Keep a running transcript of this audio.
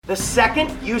The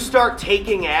second you start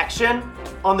taking action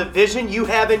on the vision you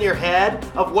have in your head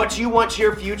of what you want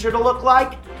your future to look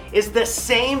like is the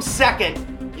same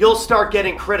second you'll start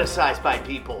getting criticized by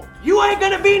people. You ain't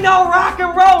gonna be no rock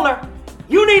and roller.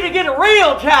 You need to get a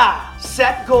real job.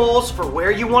 Set goals for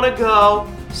where you want to go.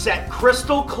 Set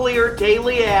crystal clear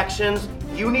daily actions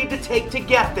you need to take to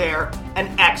get there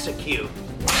and execute.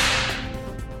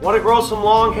 Want to grow some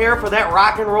long hair for that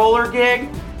rock and roller gig?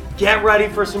 Get ready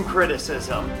for some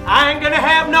criticism. I ain't gonna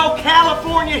have no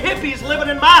California hippies living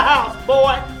in my house,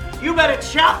 boy. You better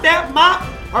chop that mop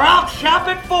or I'll chop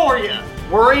it for you.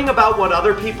 Worrying about what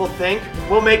other people think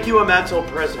will make you a mental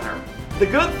prisoner. The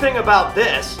good thing about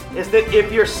this is that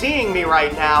if you're seeing me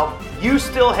right now, you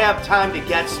still have time to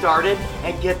get started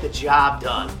and get the job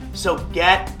done. So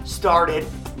get started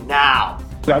now.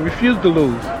 I refuse to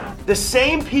lose. The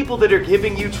same people that are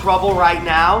giving you trouble right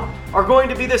now are going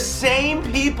to be the same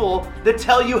people that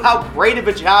tell you how great of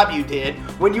a job you did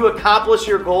when you accomplish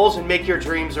your goals and make your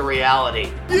dreams a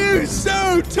reality. You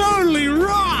so totally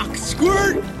rock,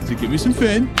 Squirt! So give me some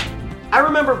fin. I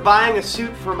remember buying a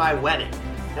suit for my wedding,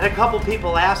 and a couple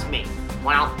people asked me,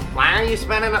 well, why are you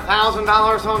spending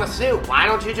 $1,000 on a suit? Why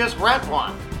don't you just rent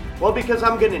one? Well, because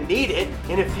I'm gonna need it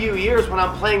in a few years when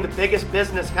I'm playing the biggest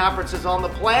business conferences on the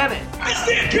planet. I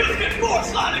stand killing more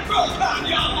sliding growth time,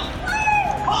 y'all!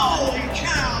 Holy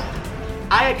cow!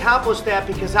 I accomplished that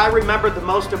because I remembered the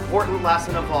most important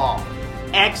lesson of all.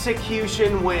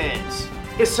 Execution wins.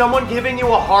 Is someone giving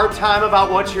you a hard time about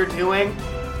what you're doing?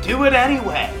 Do it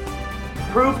anyway.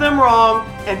 Prove them wrong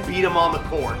and beat them on the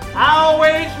court. I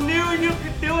always knew you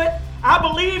could do it. I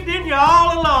believed in you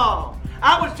all along.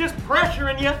 I was just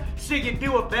pressuring you so you'd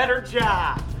do a better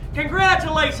job.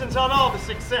 Congratulations on all the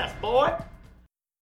success, boy.